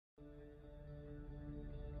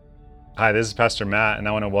Hi, this is Pastor Matt, and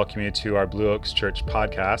I want to welcome you to our Blue Oaks Church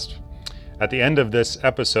podcast. At the end of this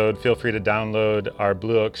episode, feel free to download our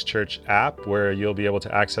Blue Oaks Church app, where you'll be able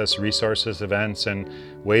to access resources, events, and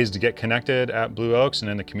ways to get connected at Blue Oaks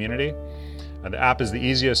and in the community. The app is the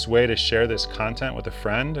easiest way to share this content with a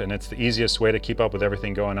friend, and it's the easiest way to keep up with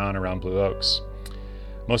everything going on around Blue Oaks.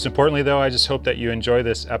 Most importantly, though, I just hope that you enjoy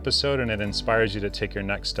this episode and it inspires you to take your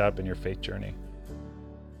next step in your faith journey.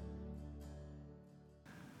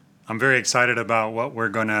 I'm very excited about what we're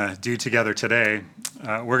going to do together today.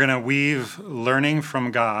 We're going to weave learning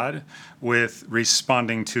from God with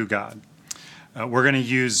responding to God. We're going to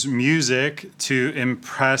use music to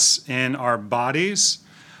impress in our bodies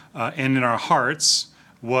and in our hearts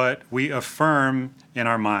what we affirm in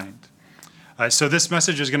our mind. So this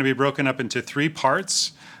message is going to be broken up into three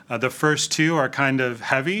parts. The first two are kind of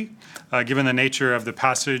heavy, given the nature of the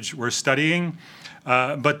passage we're studying.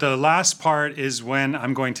 But the last part is when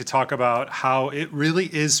I'm going to talk about how it really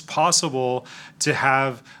is possible to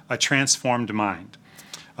have a transformed mind.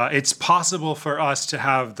 It's possible for us to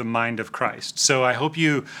have the mind of Christ. So I hope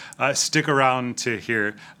you stick around to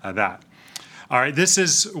hear that. All right, this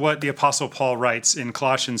is what the Apostle Paul writes in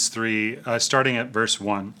Colossians 3, starting at verse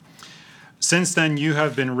 1. Since then you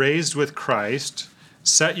have been raised with Christ,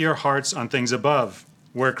 set your hearts on things above,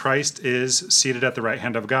 where Christ is seated at the right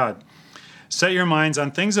hand of God. Set your minds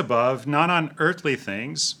on things above, not on earthly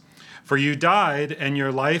things, for you died, and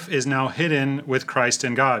your life is now hidden with Christ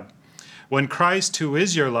in God. When Christ, who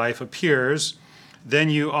is your life, appears, then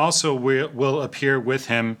you also will appear with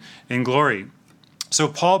him in glory. So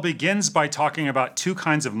Paul begins by talking about two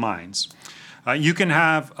kinds of minds. You can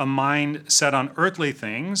have a mind set on earthly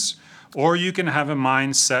things, or you can have a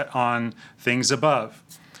mind set on things above.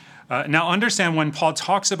 Now understand, when Paul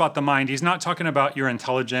talks about the mind, he's not talking about your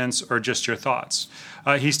intelligence or just your thoughts.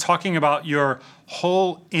 He's talking about your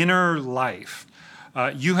whole inner life.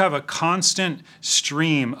 You have a constant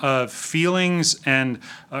stream of feelings and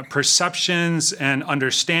perceptions and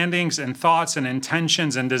understandings and thoughts and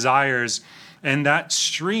intentions and desires, and that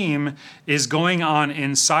stream is going on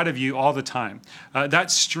inside of you all the time. That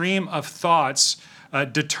stream of thoughts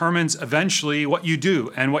determines eventually what you do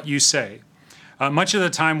and what you say. Much of the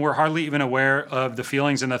time, we're hardly even aware of the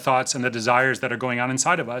feelings and the thoughts and the desires that are going on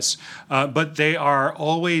inside of us, but they are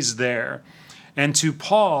always there. And to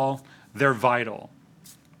Paul, they're vital.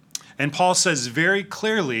 And Paul says very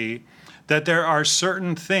clearly that there are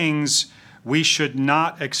certain things we should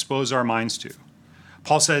not expose our minds to.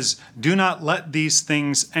 Paul says, do not let these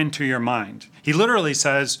things enter your mind. He literally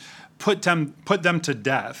says, put them to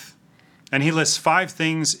death. And he lists 5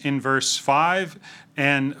 things in verse 5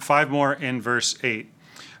 and 5 more in verse 8.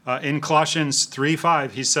 In Colossians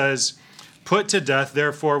 3:5, he says, put to death,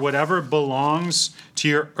 therefore, whatever belongs to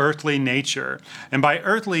your earthly nature. And by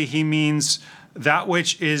earthly, he means that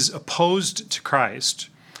which is opposed to Christ.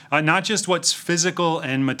 Not just what's physical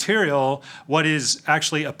and material, what is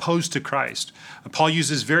actually opposed to Christ. Paul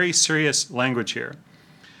uses very serious language here.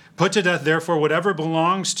 Put to death, therefore, whatever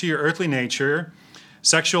belongs to your earthly nature: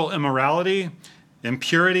 sexual immorality,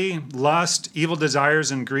 impurity, lust, evil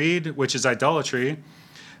desires, and greed, which is idolatry.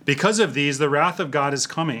 Because of these, the wrath of God is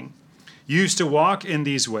coming. You used to walk in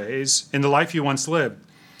these ways in the life you once lived,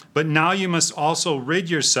 but now you must also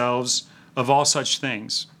rid yourselves of all such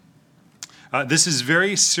things. This is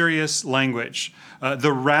very serious language.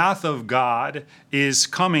 The wrath of God is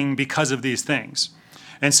coming because of these things.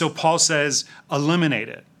 And so Paul says, eliminate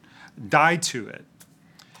it, die to it.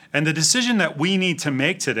 And the decision that we need to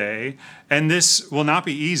make today, and this will not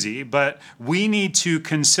be easy, but we need to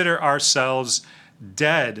consider ourselves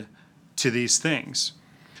dead to these things.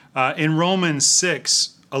 In Romans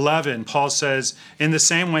 6:11, Paul says, in the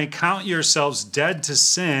same way, count yourselves dead to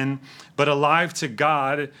sin, but alive to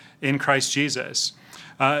God in Christ Jesus.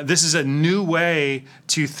 This is a new way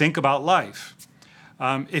to think about life.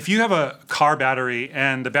 If you have a car battery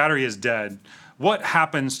and the battery is dead, what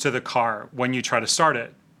happens to the car when you try to start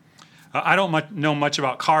it? I don't know much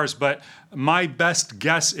about cars, but my best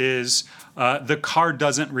guess is the car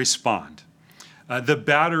doesn't respond. The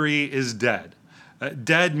battery is dead.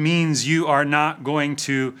 Dead means you are not going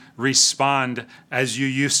to respond as you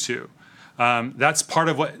used to. That's part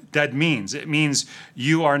of what dead means. It means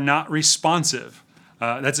you are not responsive.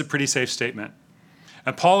 That's a pretty safe statement.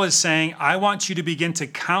 And Paul is saying, I want you to begin to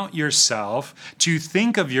count yourself, to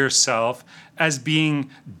think of yourself as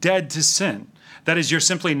being dead to sin. That is, you're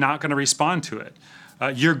simply not going to respond to it.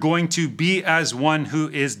 You're going to be as one who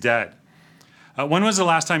is dead. When was the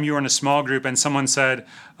last time you were in a small group and someone said,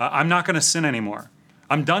 I'm not going to sin anymore.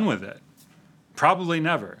 I'm done with it? Probably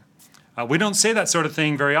never. We don't say that sort of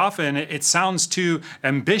thing very often. It sounds too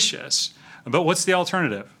ambitious. But what's the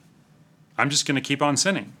alternative? I'm just going to keep on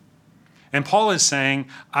sinning. And Paul is saying,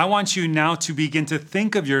 I want you now to begin to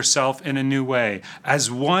think of yourself in a new way, as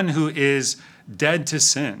one who is dead to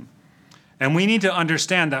sin. And we need to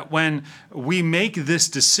understand that when we make this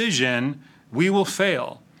decision, we will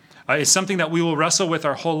fail. It's something that we will wrestle with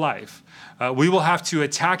our whole life. We will have to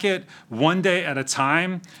attack it one day at a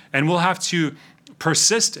time, and we'll have to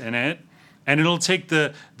persist in it, and it'll take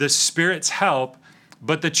the Spirit's help.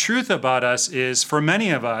 But the truth about us is, for many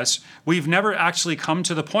of us, we've never actually come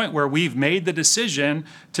to the point where we've made the decision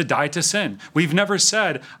to die to sin. We've never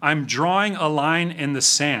said, I'm drawing a line in the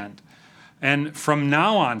sand. And from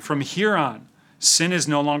now on, from here on, sin is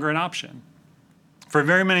no longer an option. For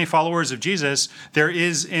very many followers of Jesus, there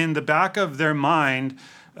is in the back of their mind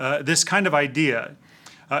this kind of idea.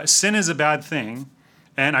 Sin is a bad thing,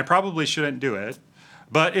 and I probably shouldn't do it.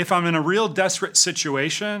 But if I'm in a real desperate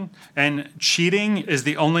situation and cheating is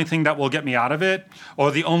the only thing that will get me out of it,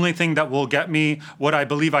 or the only thing that will get me what I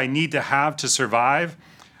believe I need to have to survive,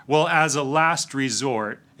 well, as a last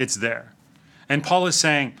resort, it's there. And Paul is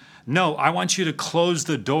saying, no, I want you to close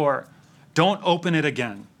the door. Don't open it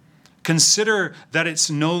again. Consider that it's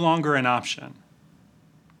no longer an option.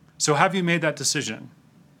 So have you made that decision?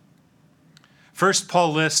 First,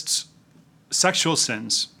 Paul lists sexual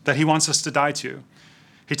sins that he wants us to die to.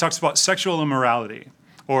 He talks about sexual immorality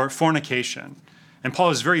or fornication. And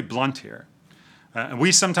Paul is very blunt here.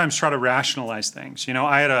 We sometimes try to rationalize things. You know,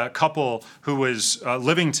 I had a couple who was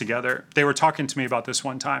living together. They were talking to me about this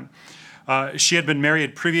one time. She had been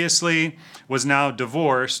married previously, was now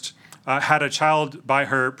divorced, had a child by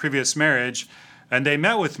her previous marriage, and they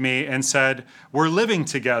met with me and said, we're living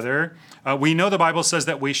together. We know the Bible says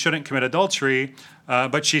that we shouldn't commit adultery,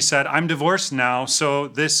 but she said, I'm divorced now, so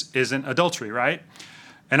this isn't adultery, right?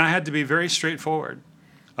 And I had to be very straightforward.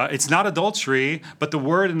 It's not adultery, but the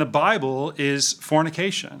word in the Bible is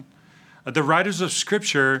fornication. The writers of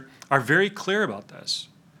Scripture are very clear about this.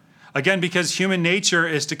 Again, because human nature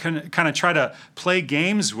is to kind of try to play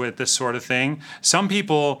games with this sort of thing. Some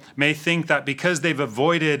people may think that because they've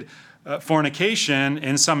avoided fornication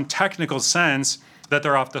in some technical sense, that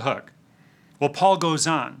they're off the hook. Well, Paul goes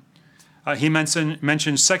on. He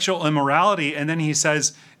mentions sexual immorality, and then he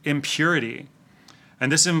says impurity.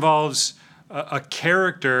 And this involves a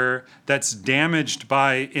character that's damaged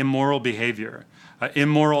by immoral behavior,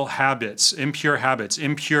 immoral habits, impure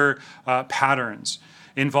patterns.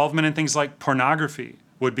 Involvement in things like pornography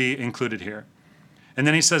would be included here. And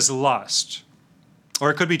then he says lust, or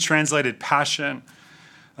it could be translated passion.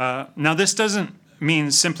 Now, this doesn't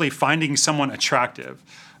mean simply finding someone attractive.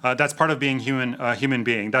 That's part of being human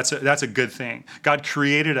being. That's a good thing. God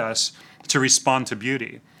created us to respond to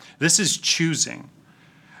beauty. This is choosing.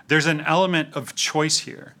 There's an element of choice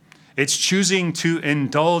here. It's choosing to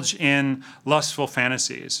indulge in lustful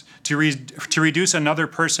fantasies, to reduce another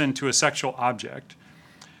person to a sexual object.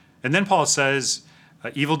 And then Paul says,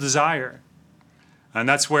 evil desire. And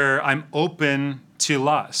that's where I'm open to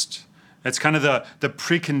lust. It's kind of the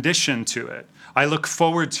precondition to it. I look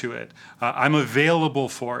forward to it. I'm available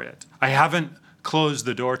for it. I haven't closed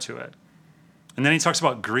the door to it. And then he talks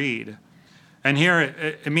about greed. And here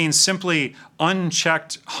it means simply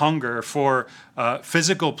unchecked hunger for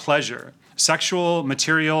physical pleasure, sexual,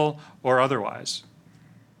 material, or otherwise.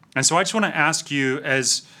 And so I just want to ask you,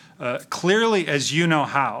 as clearly as you know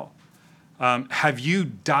how, have you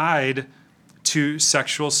died to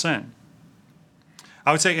sexual sin?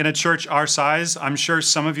 I would say in a church our size, I'm sure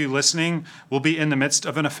some of you listening will be in the midst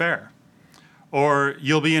of an affair, or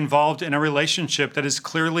you'll be involved in a relationship that is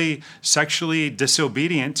clearly sexually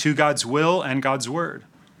disobedient to God's will and God's word,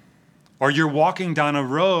 or you're walking down a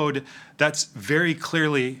road that's very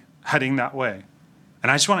clearly heading that way.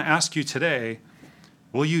 And I just want to ask you today,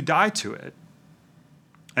 will you die to it?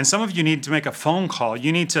 And some of you need to make a phone call.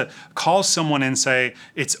 You need to call someone and say,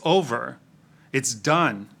 it's over. It's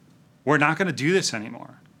done. We're not going to do this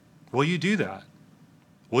anymore. Will you do that?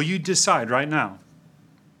 Will you decide right now?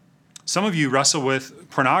 Some of you wrestle with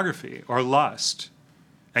pornography or lust,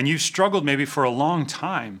 and you've struggled maybe for a long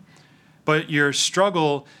time, but your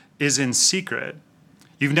struggle is in secret.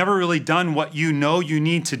 You've never really done what you know you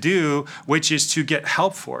need to do, which is to get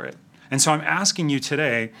help for it. And so I'm asking you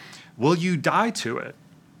today, will you die to it?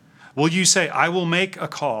 Will you say, I will make a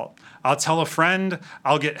call. I'll tell a friend.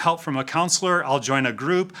 I'll get help from a counselor. I'll join a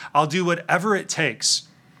group. I'll do whatever it takes,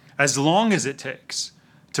 as long as it takes,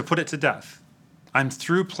 to put it to death. I'm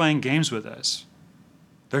through playing games with this.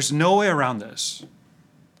 There's no way around this.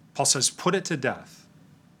 Paul says, put it to death.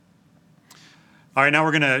 All right, now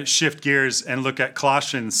we're going to shift gears and look at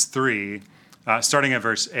Colossians 3, starting at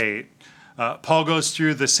verse 8. Paul goes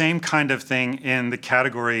through the same kind of thing in the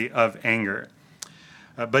category of anger.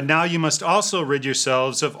 But now you must also rid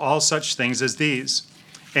yourselves of all such things as these: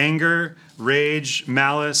 anger, rage,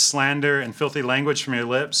 malice, slander, and filthy language from your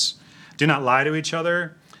lips. Do not lie to each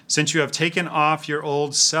other, since you have taken off your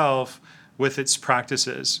old self with its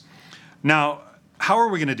practices. Now, how are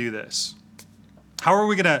we going to do this? How are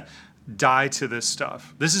we going to die to this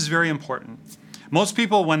stuff? This is very important. Most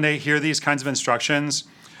people, when they hear these kinds of instructions,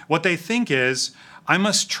 what they think is, I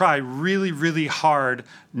must try really, really hard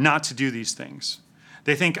not to do these things.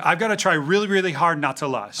 They think, I've got to try really, really hard not to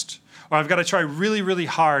lust, or I've got to try really, really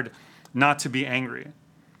hard not to be angry.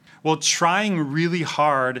 Well, trying really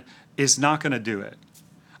hard is not going to do it.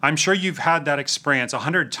 I'm sure you've had that experience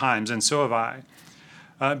 100 times, and so have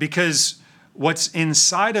I. Because what's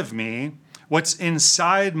inside of me, what's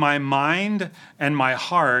inside my mind and my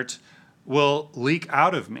heart will leak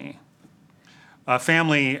out of me. A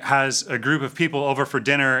family has a group of people over for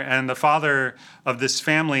dinner, and the father of this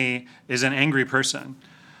family is an angry person.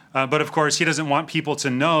 But of course, he doesn't want people to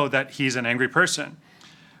know that he's an angry person.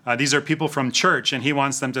 These are people from church, and he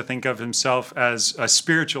wants them to think of himself as a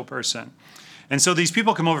spiritual person. And so these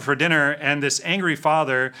people come over for dinner, and this angry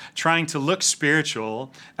father, trying to look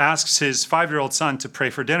spiritual, asks his 5-year-old son to pray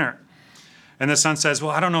for dinner. And the son says,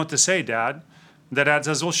 well, I don't know what to say, Dad. The dad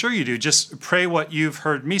says, well, sure you do. Just pray what you've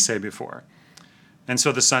heard me say before. And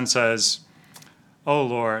so the son says, oh,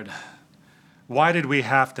 Lord, why did we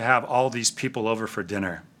have to have all these people over for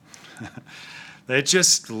dinner? It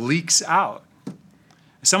just leaks out.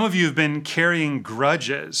 Some of you have been carrying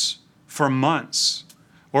grudges for months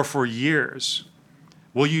or for years.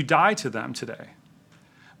 Will you die to them today?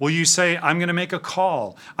 Will you say, I'm going to make a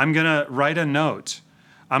call. I'm going to write a note.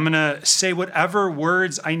 I'm going to say whatever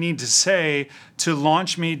words I need to say to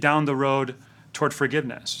launch me down the road toward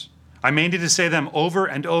forgiveness. I may need to say them over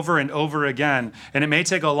and over and over again, and it may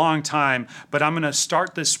take a long time, but I'm going to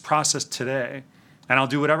start this process today, and I'll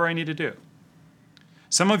do whatever I need to do.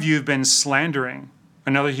 Some of you have been slandering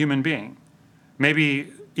another human being,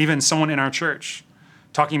 maybe even someone in our church,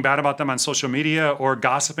 talking bad about them on social media or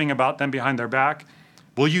gossiping about them behind their back.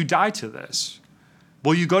 Will you die to this?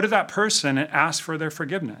 Will you go to that person and ask for their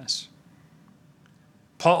forgiveness?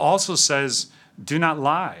 Paul also says, do not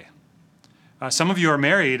lie. Some of you are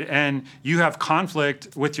married and you have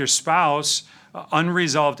conflict with your spouse,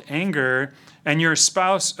 unresolved anger, and your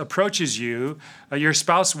spouse approaches you. Your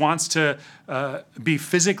spouse wants to be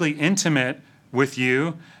physically intimate with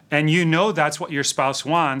you, and you know that's what your spouse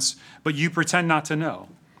wants, but you pretend not to know.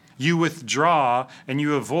 You withdraw and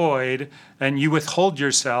you avoid and you withhold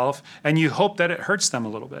yourself and you hope that it hurts them a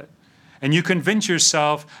little bit. And you convince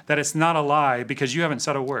yourself that it's not a lie because you haven't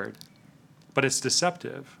said a word, but it's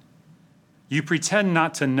deceptive. You pretend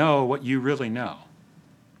not to know what you really know.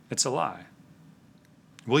 It's a lie.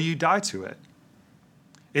 Will you die to it?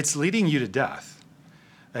 It's leading you to death.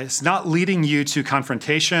 It's not leading you to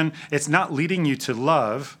confrontation. It's not leading you to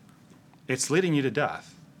love. It's leading you to death.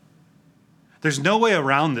 There's no way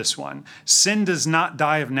around this one. Sin does not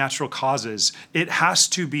die of natural causes. It has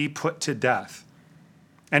to be put to death.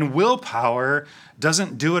 And willpower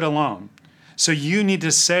doesn't do it alone. So you need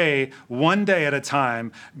to say one day at a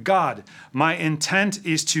time, God, my intent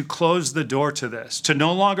is to close the door to this, to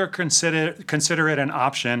no longer consider it an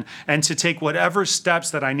option, and to take whatever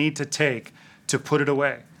steps that I need to take to put it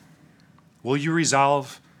away. Will you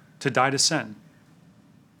resolve to die to sin?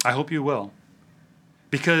 I hope you will.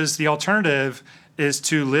 Because the alternative is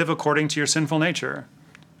to live according to your sinful nature,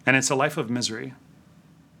 and it's a life of misery.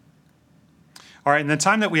 All right, in the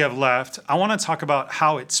time that we have left, I want to talk about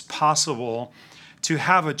how it's possible to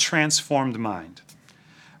have a transformed mind.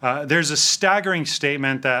 There's a staggering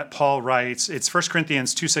statement that Paul writes. It's 1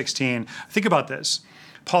 Corinthians 2:16. Think about this.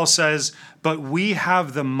 Paul says, but we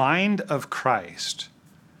have the mind of Christ.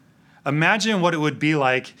 Imagine what it would be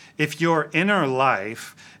like if your inner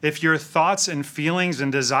life, if your thoughts and feelings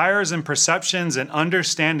and desires and perceptions and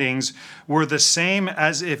understandings were the same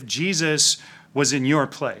as if Jesus was in your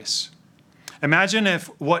place. Imagine if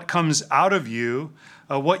what comes out of you,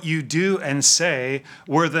 what you do and say,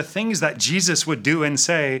 were the things that Jesus would do and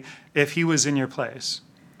say if he was in your place.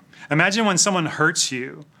 Imagine when someone hurts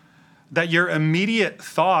you, that your immediate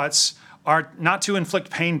thoughts are not to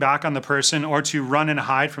inflict pain back on the person or to run and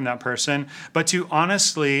hide from that person, but to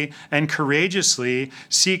honestly and courageously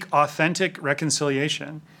seek authentic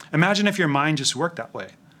reconciliation. Imagine if your mind just worked that way.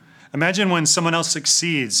 Imagine when someone else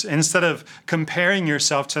succeeds, instead of comparing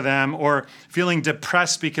yourself to them or feeling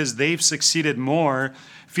depressed because they've succeeded more,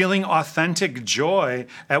 feeling authentic joy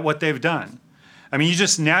at what they've done. I mean, you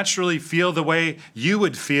just naturally feel the way you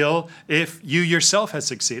would feel if you yourself had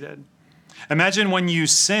succeeded. Imagine when you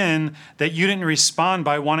sin that you didn't respond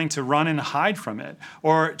by wanting to run and hide from it,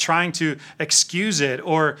 or trying to excuse it,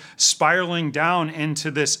 or spiraling down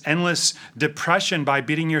into this endless depression by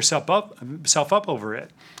beating yourself up over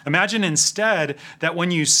it. Imagine instead that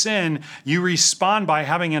when you sin, you respond by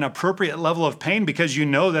having an appropriate level of pain because you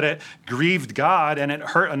know that it grieved God and it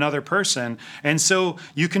hurt another person. And so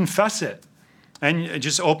you confess it. And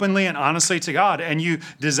just openly and honestly to God. And you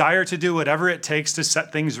desire to do whatever it takes to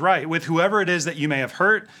set things right with whoever it is that you may have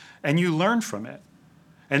hurt, and you learn from it.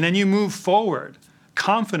 And then you move forward,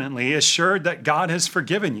 confidently assured that God has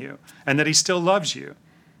forgiven you and that he still loves you.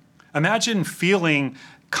 Imagine feeling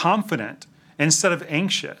confident instead of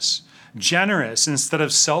anxious, generous instead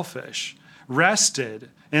of selfish, rested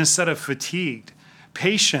instead of fatigued,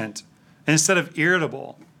 patient instead of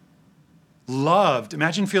irritable, loved.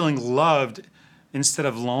 Imagine feeling loved instead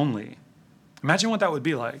of lonely. Imagine what that would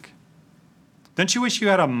be like. Don't you wish you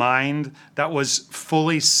had a mind that was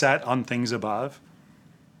fully set on things above?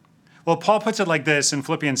 Well, Paul puts it like this in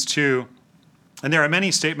Philippians 2, and there are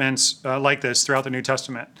many statements like this throughout the New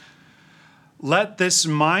Testament. Let this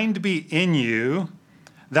mind be in you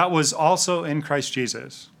that was also in Christ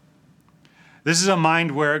Jesus. This is a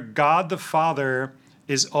mind where God the Father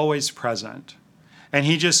is always present, and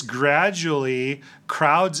he just gradually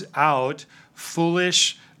crowds out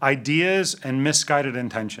foolish ideas and misguided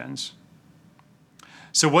intentions.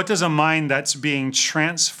 So what does a mind that's being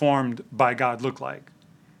transformed by God look like?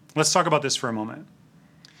 Let's talk about this for a moment.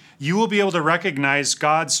 You will be able to recognize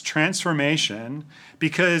God's transformation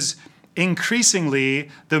because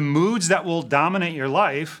increasingly the moods that will dominate your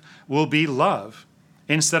life will be love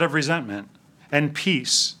instead of resentment, and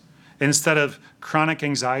peace instead of chronic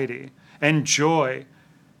anxiety, and joy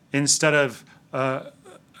instead of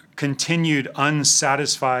continued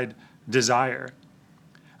unsatisfied desire.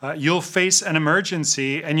 You'll face an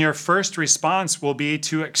emergency, and your first response will be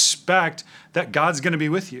to expect that God's going to be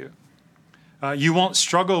with you. You won't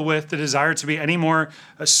struggle with the desire to be any more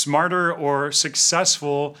smarter or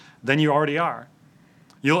successful than you already are.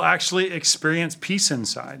 You'll actually experience peace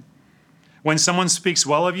inside. When someone speaks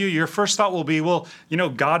well of you, your first thought will be, well,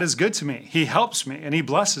 God is good to me. He helps me and he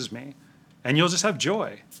blesses me. And you'll just have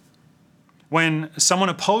joy. When someone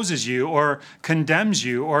opposes you or condemns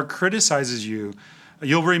you or criticizes you,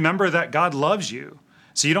 you'll remember that God loves you.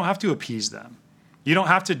 So you don't have to appease them. You don't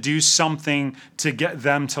have to do something to get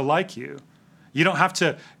them to like you. You don't have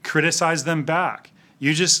to criticize them back.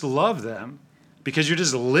 You just love them because you're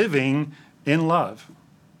just living in love.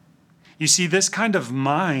 You see, this kind of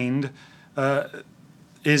mind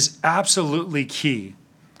is absolutely key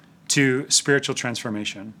to spiritual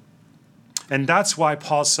transformation. And that's why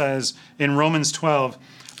Paul says in Romans 12,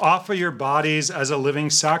 offer your bodies as a living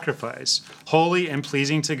sacrifice, holy and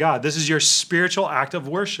pleasing to God. This is your spiritual act of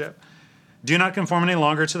worship. Do not conform any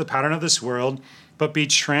longer to the pattern of this world, but be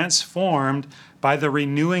transformed by the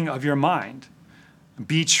renewing of your mind.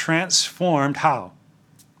 Be transformed how?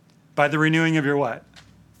 By the renewing of your what?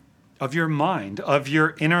 Of your mind, of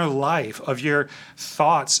your inner life, of your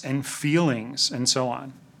thoughts and feelings, and so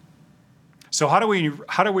on. So how do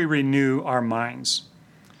we renew our minds?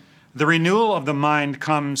 The renewal of the mind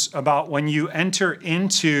comes about when you enter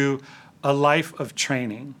into a life of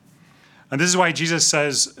training. And this is why Jesus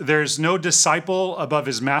says there's no disciple above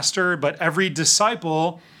his master, but every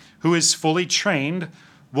disciple who is fully trained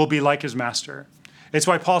will be like his master. It's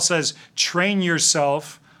why Paul says, train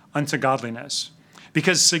yourself unto godliness.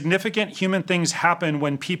 Because significant human things happen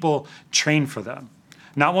when people train for them,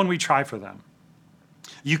 not when we try for them.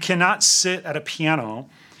 You cannot sit at a piano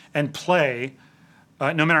and play,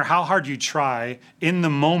 no matter how hard you try, in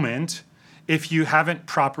the moment if you haven't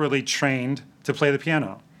properly trained to play the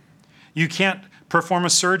piano. You can't perform a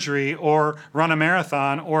surgery or run a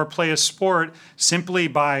marathon or play a sport simply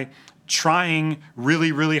by trying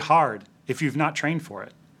really, really hard if you've not trained for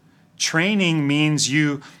it. Training means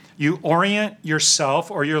you orient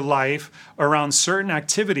yourself or your life around certain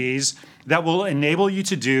activities that will enable you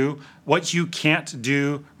to do what you can't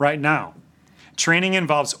do right now. Training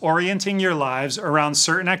involves orienting your lives around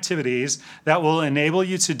certain activities that will enable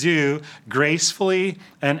you to do gracefully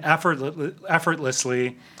and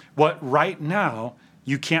effortlessly what right now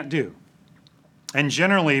you can't do. And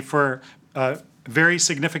generally, for very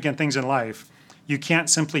significant things in life, you can't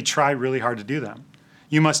simply try really hard to do them.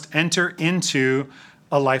 You must enter into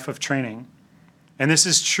a life of training. And this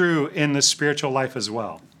is true in the spiritual life as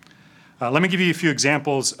well. Let me give you a few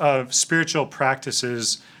examples of spiritual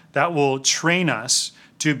practices that will train us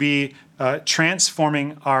to be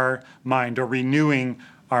transforming our mind or renewing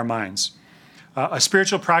our minds. A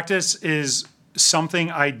spiritual practice is something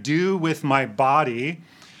I do with my body.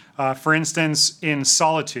 For instance, in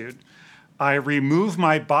solitude, I remove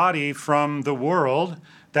my body from the world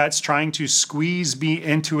that's trying to squeeze me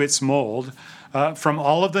into its mold, from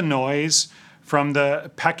all of the noise, from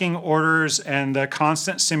the pecking orders and the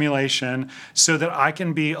constant stimulation, so that I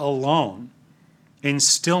can be alone in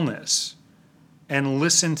stillness and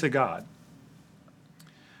listen to God.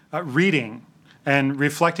 Reading and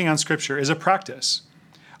reflecting on Scripture is a practice.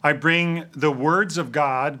 I bring the words of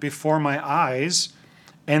God before my eyes,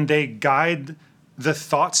 and they guide the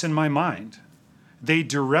thoughts in my mind. They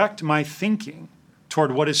direct my thinking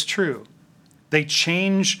toward what is true. They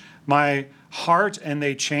change my heart, and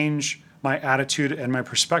they change my attitude and my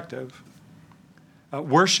perspective.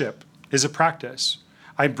 Worship is a practice.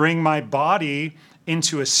 I bring my body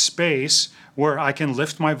into a space where I can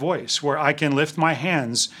lift my voice, where I can lift my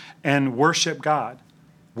hands and worship God.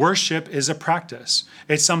 Worship is a practice.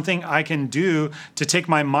 It's something I can do to take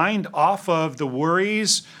my mind off of the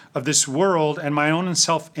worries of this world and my own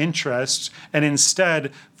self-interest, and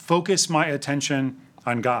instead focus my attention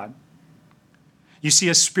on God. You see,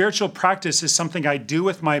 a spiritual practice is something I do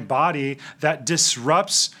with my body that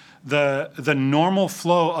disrupts the normal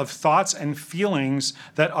flow of thoughts and feelings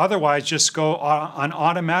that otherwise just go on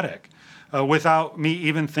automatic without me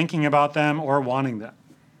even thinking about them or wanting them.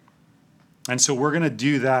 And so we're going to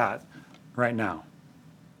do that right now.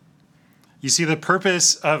 You see, the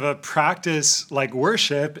purpose of a practice like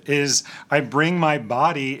worship is I bring my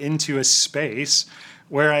body into a space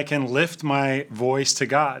where I can lift my voice to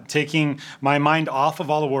God, taking my mind off of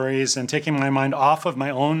all the worries and taking my mind off of my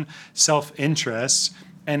own self-interests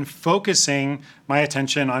and focusing my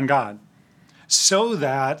attention on God, so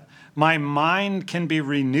that my mind can be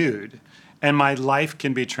renewed and my life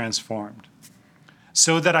can be transformed,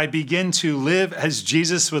 so that I begin to live as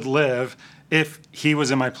Jesus would live if he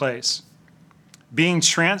was in my place. Being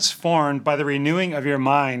transformed by the renewing of your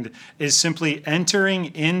mind is simply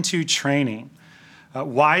entering into training,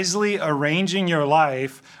 wisely arranging your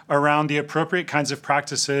life around the appropriate kinds of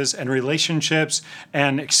practices and relationships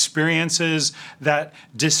and experiences that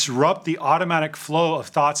disrupt the automatic flow of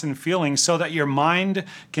thoughts and feelings, so that your mind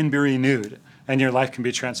can be renewed and your life can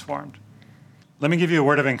be transformed. Let me give you a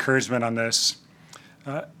word of encouragement on this.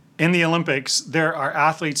 In the Olympics, there are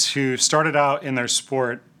athletes who started out in their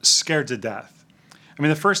sport scared to death. I mean,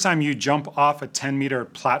 the first time you jump off a 10-meter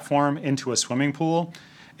platform into a swimming pool,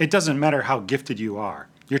 it doesn't matter how gifted you are.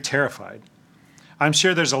 You're terrified. I'm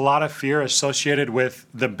sure there's a lot of fear associated with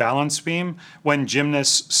the balance beam when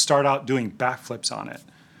gymnasts start out doing backflips on it.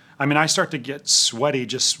 I mean, I start to get sweaty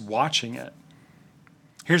just watching it.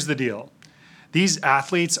 Here's the deal. These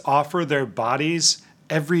athletes offer their bodies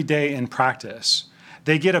every day in practice.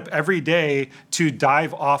 They get up every day to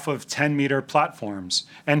dive off of 10-meter platforms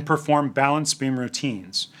and perform balance beam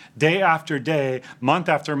routines. Day after day, month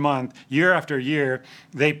after month, year after year,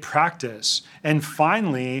 they practice. And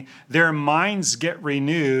finally, their minds get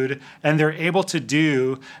renewed and they're able to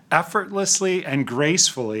do effortlessly and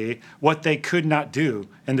gracefully what they could not do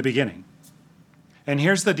in the beginning. And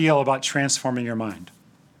here's the deal about transforming your mind.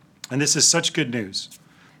 And this is such good news.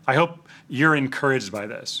 I hope you're encouraged by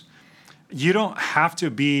this. You don't have to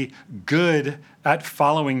be good at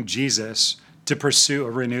following Jesus to pursue a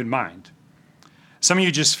renewed mind. Some of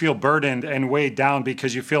you just feel burdened and weighed down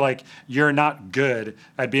because you feel like you're not good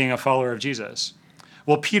at being a follower of Jesus.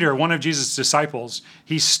 Well, Peter, one of Jesus' disciples,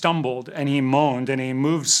 he stumbled and he moaned and he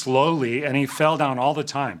moved slowly and he fell down all the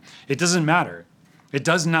time. It doesn't matter. It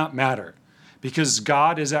does not matter, because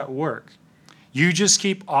God is at work. You just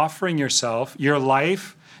keep offering yourself, your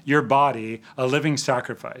life, your body, a living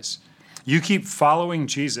sacrifice. You keep following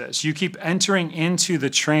Jesus. You keep entering into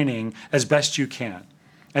the training as best you can.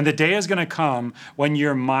 And the day is going to come when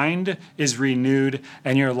your mind is renewed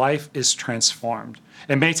and your life is transformed.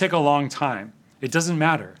 It may take a long time. It doesn't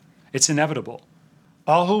matter. It's inevitable.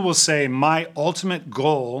 All who will say, my ultimate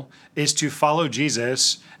goal is to follow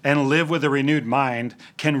Jesus and live with a renewed mind,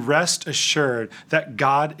 can rest assured that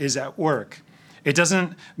God is at work. It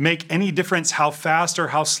doesn't make any difference how fast or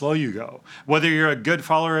how slow you go, whether you're a good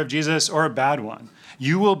follower of Jesus or a bad one.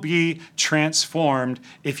 You will be transformed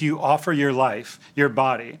if you offer your life, your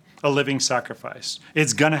body, a living sacrifice.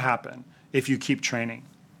 It's going to happen if you keep training.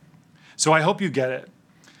 So I hope you get it.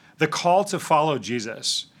 The call to follow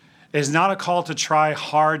Jesus is not a call to try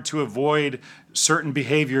hard to avoid certain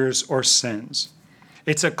behaviors or sins.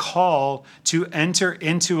 It's a call to enter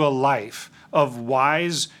into a life of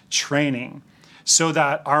wise training, so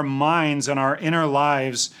that our minds and our inner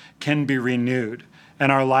lives can be renewed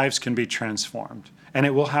and our lives can be transformed. And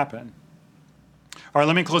it will happen. All right,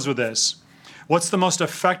 let me close with this. What's the most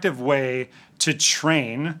effective way to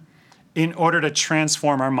train in order to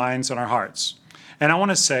transform our minds and our hearts? And I want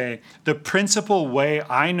to say the principal way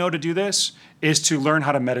I know to do this is to learn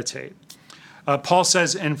how to meditate. Paul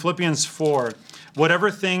says in Philippians 4, whatever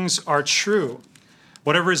things are true,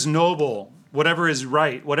 whatever is noble, whatever is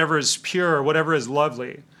right, whatever is pure, whatever is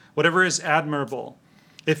lovely, whatever is admirable,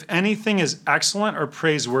 if anything is excellent or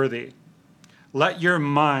praiseworthy, let your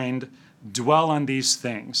mind dwell on these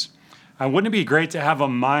things. Wouldn't it be great to have a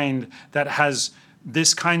mind that has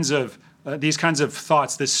these kinds of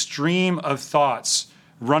thoughts, this stream of thoughts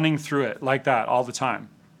running through it like that all the time?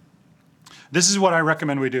 This is what I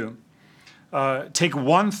recommend we do. Take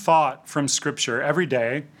one thought from Scripture every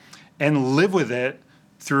day and live with it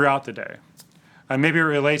throughout the day. Maybe it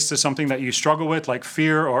relates to something that you struggle with, like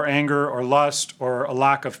fear or anger or lust or a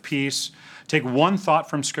lack of peace. Take one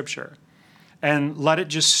thought from Scripture and let it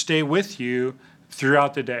just stay with you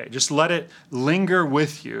throughout the day. Just let it linger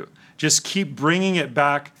with you. Just keep bringing it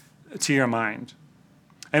back to your mind.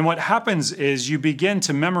 And what happens is you begin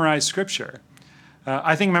to memorize Scripture.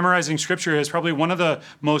 I think memorizing Scripture is probably one of the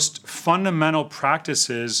most fundamental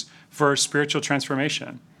practices for spiritual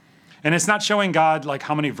transformation. And it's not showing God like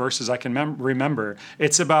how many verses I can remember.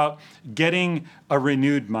 It's about getting a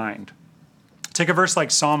renewed mind. Take a verse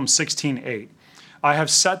like Psalm 16:8. I have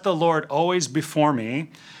set the Lord always before me.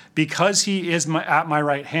 Because he is at my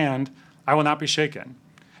right hand, I will not be shaken.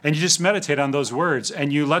 And you just meditate on those words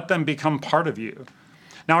and you let them become part of you.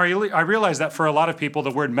 Now, I realize that for a lot of people,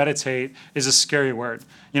 the word meditate is a scary word.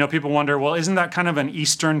 People wonder, well, isn't that kind of an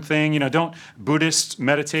Eastern thing? Don't Buddhists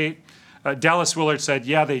meditate? Dallas Willard said,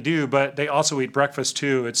 yeah, they do, but they also eat breakfast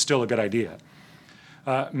too. It's still a good idea.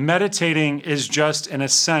 Meditating is just, in a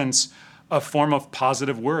sense, a form of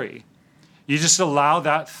positive worry. You just allow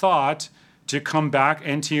that thought to come back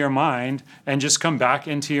into your mind and just come back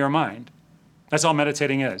into your mind. That's all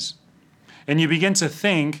meditating is. And you begin to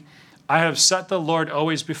think, I have set the Lord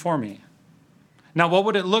always before me. Now, what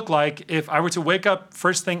would it look like if I were to wake up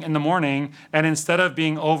first thing in the morning and instead of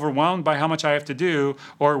being overwhelmed by how much I have to do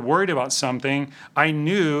or worried about something, I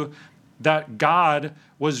knew that God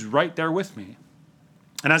was right there with me.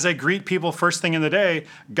 And as I greet people first thing in the day,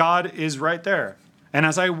 God is right there. And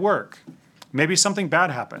as I work, maybe something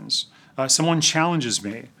bad happens. Someone challenges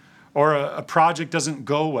me, or a project doesn't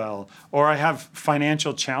go well, or I have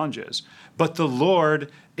financial challenges. But the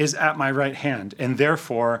Lord is at my right hand, and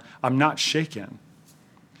therefore I'm not shaken.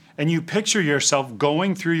 And you picture yourself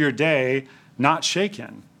going through your day not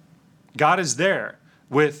shaken. God is there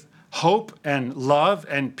with hope and love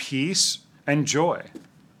and peace and joy.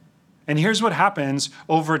 And here's what happens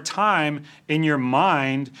over time in your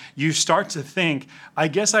mind. You start to think, I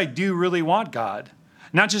guess I do really want God.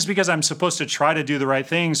 Not just because I'm supposed to try to do the right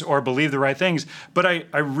things or believe the right things, but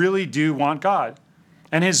I really do want God.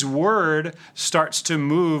 And his word starts to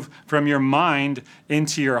move from your mind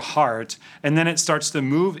into your heart, and then it starts to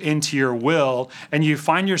move into your will, and you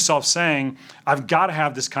find yourself saying, I've got to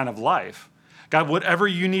have this kind of life. God, whatever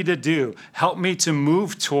you need to do, help me to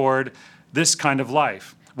move toward this kind of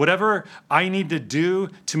life. Whatever I need to do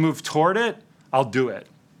to move toward it, I'll do it.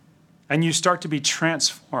 And you start to be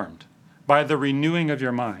transformed by the renewing of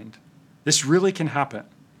your mind. This really can happen.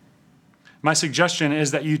 My suggestion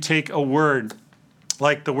is that you take a word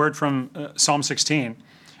like the word from Psalm 16,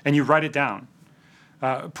 and you write it down.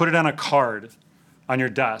 Put it on a card on your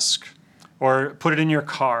desk, or put it in your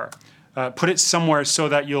car. Put it somewhere so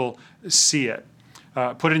that you'll see it.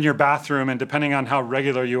 Put it in your bathroom, and depending on how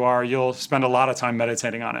regular you are, you'll spend a lot of time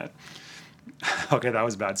meditating on it. Okay, that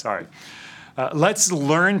was bad, sorry. Let's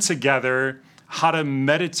learn together how to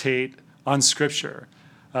meditate on Scripture.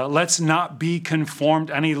 Let's not be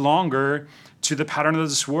conformed any longer to the pattern of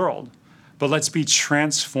this world, but let's be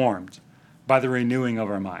transformed by the renewing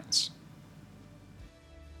of our minds.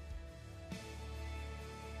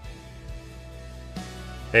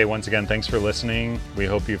 Hey, once again, thanks for listening. We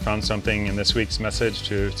hope you found something in this week's message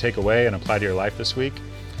to take away and apply to your life this week.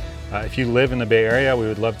 If you live in the Bay Area, we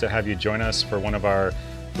would love to have you join us for one of our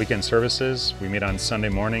weekend services. We meet on Sunday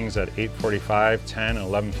mornings at 8:45, 10, and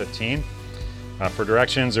 11:15. For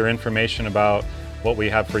directions or information about what we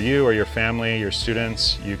have for you or your family, your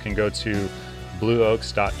students, you can go to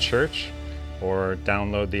blueoaks.church or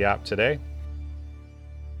download the app today.